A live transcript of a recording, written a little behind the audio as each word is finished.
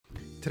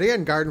Today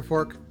on Garden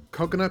Fork,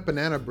 coconut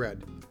banana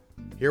bread.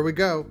 Here we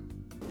go.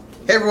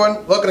 Hey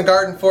everyone, welcome to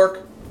Garden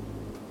Fork.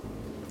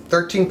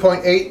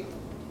 13.8.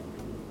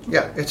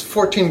 Yeah, it's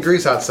 14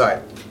 degrees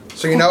outside.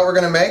 So you know what we're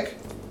gonna make?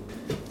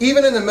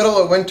 Even in the middle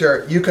of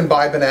winter, you can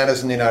buy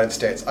bananas in the United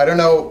States. I don't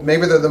know,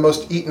 maybe they're the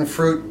most eaten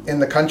fruit in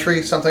the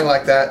country, something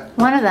like that.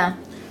 One of them.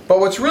 But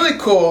what's really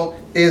cool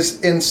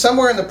is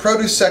somewhere in the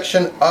produce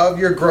section of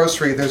your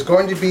grocery, there's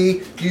going to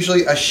be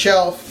usually a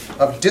shelf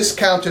of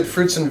discounted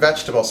fruits and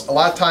vegetables. A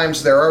lot of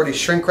times they're already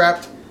shrink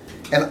wrapped.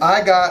 And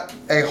I got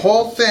a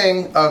whole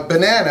thing of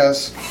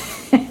bananas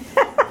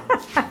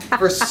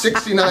for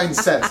 69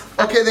 cents.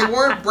 Okay, they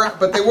weren't brown,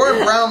 but they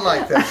weren't brown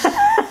like this.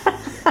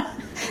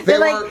 They're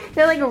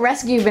like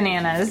rescue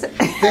bananas.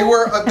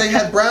 They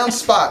had brown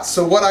spots.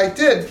 So what I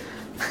did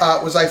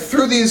was I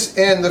threw these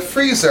in the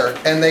freezer,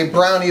 and they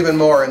brown even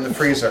more in the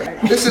freezer.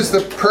 This is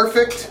the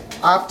perfect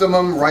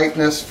optimum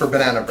ripeness for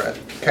banana bread.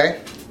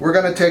 Okay, we're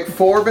gonna take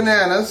 4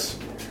 bananas,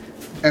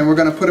 and we're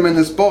gonna put them in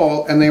this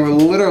bowl, and they will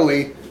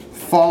literally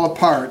fall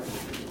apart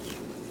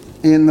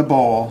in the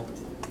bowl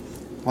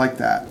like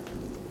that.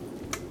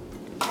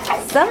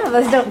 Some of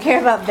us don't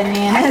care about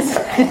bananas.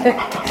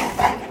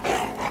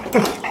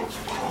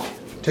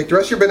 Take the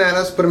rest of your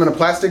bananas, put them in a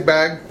plastic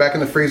bag back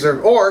in the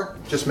freezer, or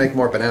just make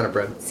more banana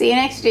bread. See you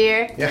next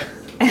year. Yeah.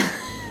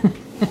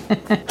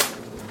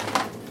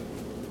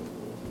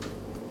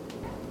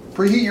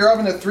 Preheat your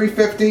oven at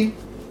 350.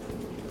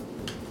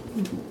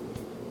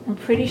 I'm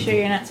pretty sure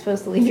you're not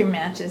supposed to leave your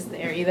matches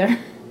there either.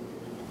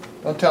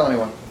 Don't tell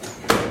anyone.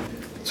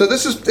 So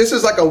this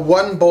is like a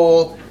one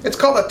bowl. It's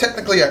called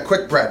technically a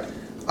quick bread.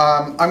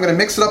 I'm going to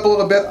mix it up a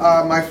little bit.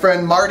 My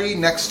friend Marty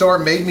next door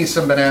made me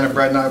some banana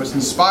bread, and I was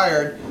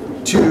inspired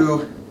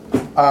to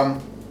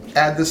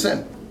add this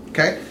in.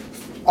 Okay,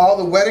 all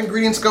the wet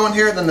ingredients go in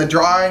here, then the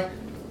dry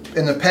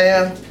in the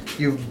pan.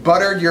 You've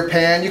buttered your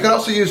pan. You can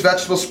also use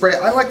vegetable spray.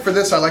 I like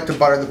to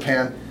butter the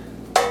pan.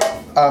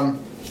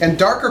 And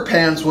darker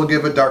pans will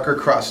give a darker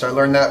crust. I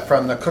learned that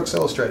from the Cooks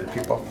Illustrated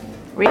people.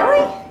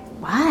 Really?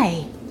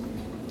 Why?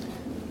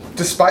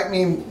 Despite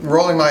me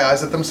rolling my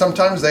eyes at them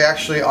sometimes, they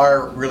actually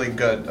are really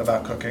good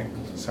about cooking.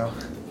 So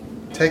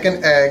take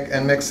an egg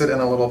and mix it in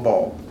a little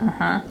bowl.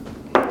 Uh-huh.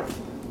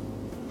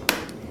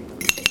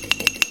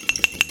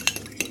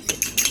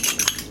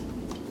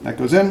 That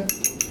goes in.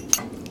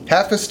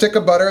 Half a stick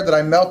of butter that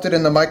I melted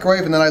in the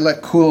microwave and then I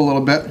let cool a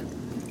little bit.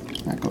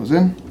 That goes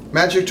in.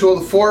 Magic tool,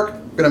 the fork.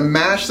 I'm gonna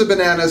mash the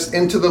bananas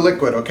into the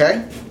liquid,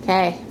 okay?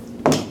 Okay.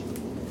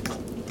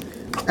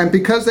 And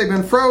because they've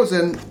been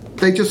frozen,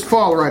 they just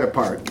fall right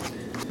apart.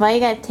 Why you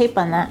got tape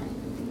on that?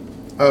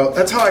 Oh,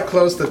 that's how I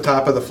close the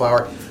top of the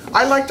flour.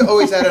 I like to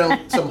always add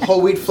in some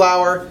whole wheat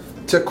flour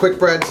to quick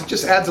breads. It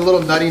just adds a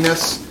little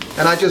nuttiness.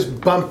 And I just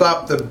bump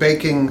up the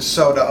baking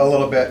soda a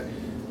little bit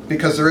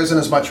because there isn't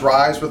as much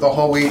rise with the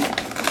whole wheat.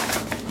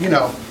 You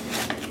know.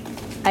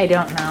 I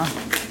don't know.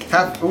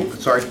 Half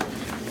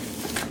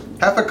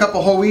a cup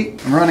of whole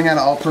wheat. I'm running out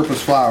of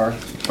all-purpose flour,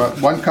 but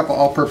 1 cup of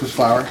all-purpose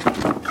flour.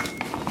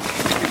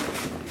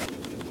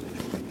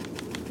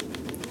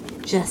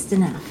 Just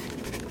enough.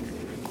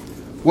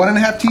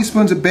 1.5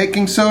 teaspoons of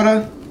baking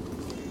soda.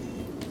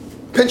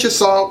 Pinch of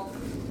salt,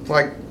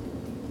 like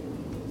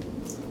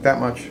that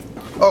much.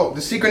 Oh,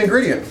 the secret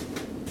ingredient.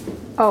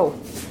 Oh.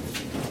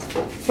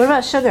 What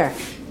about sugar?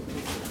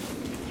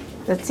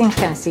 That seems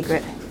kind of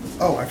secret.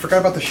 Oh, I forgot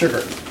about the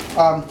sugar.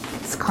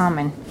 It's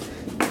common.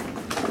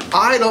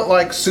 I don't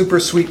like super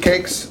sweet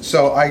cakes,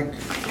 so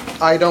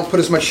I don't put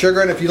as much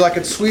sugar in. If you like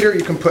it sweeter,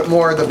 you can put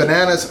more. The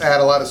bananas add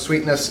a lot of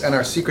sweetness, and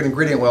our secret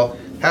ingredient will.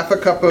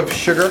 1/2 cup of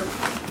sugar.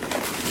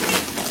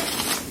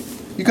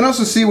 You can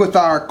also see with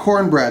our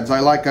cornbreads, I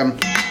like them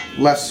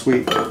less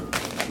sweet.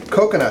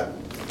 Coconut.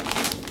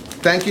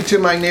 Thank you to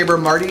my neighbor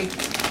Marty.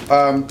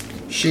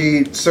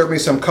 She served me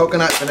some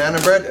coconut banana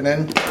bread, and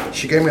then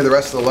she gave me the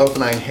rest of the loaf,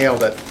 and I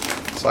inhaled it.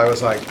 So I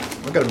was like,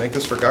 we're gonna make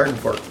this for Garden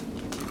Fork.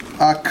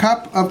 1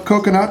 cup of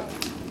coconut.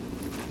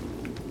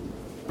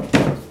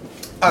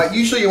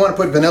 Usually you want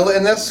to put vanilla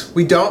in this.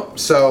 We don't,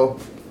 so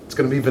it's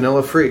going to be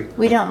vanilla free.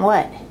 We don't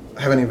what?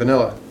 Have any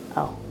vanilla.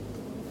 Oh.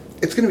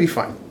 It's going to be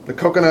fine. The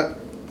coconut.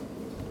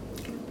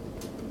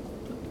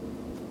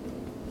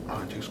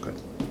 Oh, it tastes good.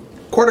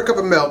 1/4 cup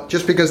of milk,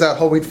 just because that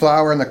whole wheat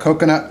flour and the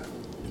coconut.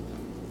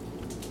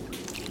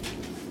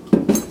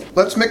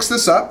 Let's mix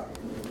this up.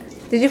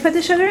 Did you put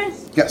the sugar in?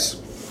 Yes.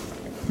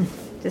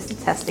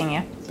 Just testing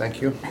you.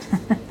 Thank you.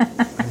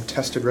 I'm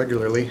tested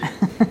regularly.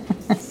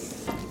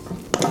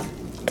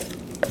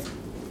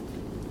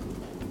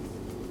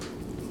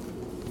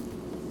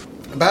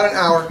 About an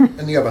hour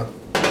in the oven.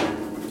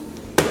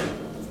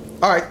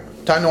 All right,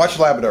 time to watch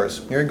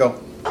Labradors. Here you go.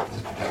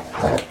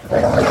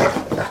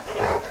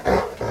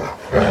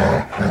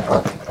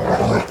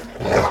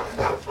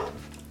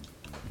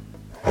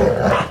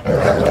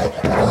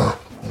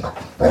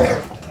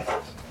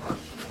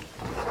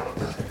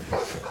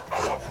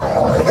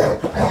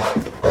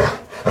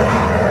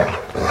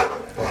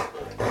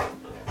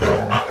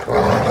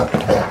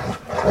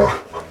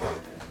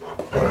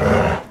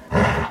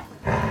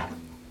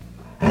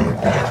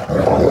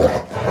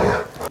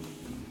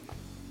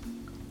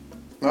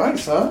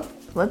 Nice, huh?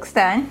 Looks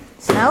done.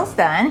 Smells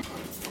done.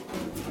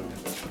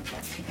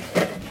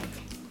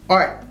 All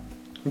right,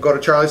 we'll go to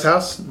Charlie's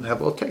house and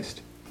have a little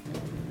taste.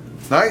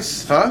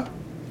 Nice, huh?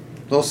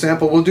 Little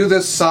sample. We'll do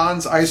this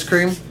sans ice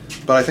cream,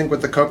 but I think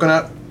with the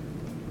coconut.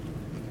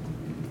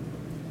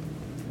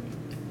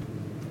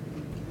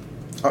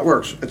 It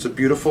works. It's a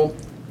beautiful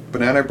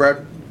banana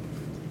bread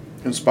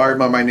inspired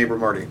by my neighbor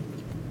Marty.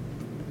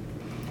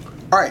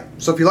 All right,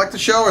 so if you like the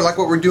show or like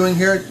what we're doing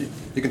here,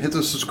 you can hit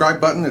the subscribe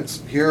button.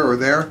 It's here or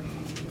there.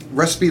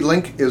 Recipe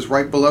link is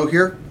right below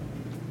here.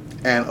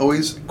 And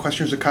always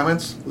questions or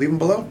comments, leave them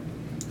below.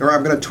 Or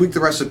I'm going to tweak the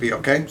recipe,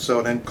 okay?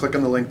 So then click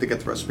on the link to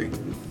get the recipe.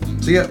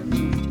 See ya.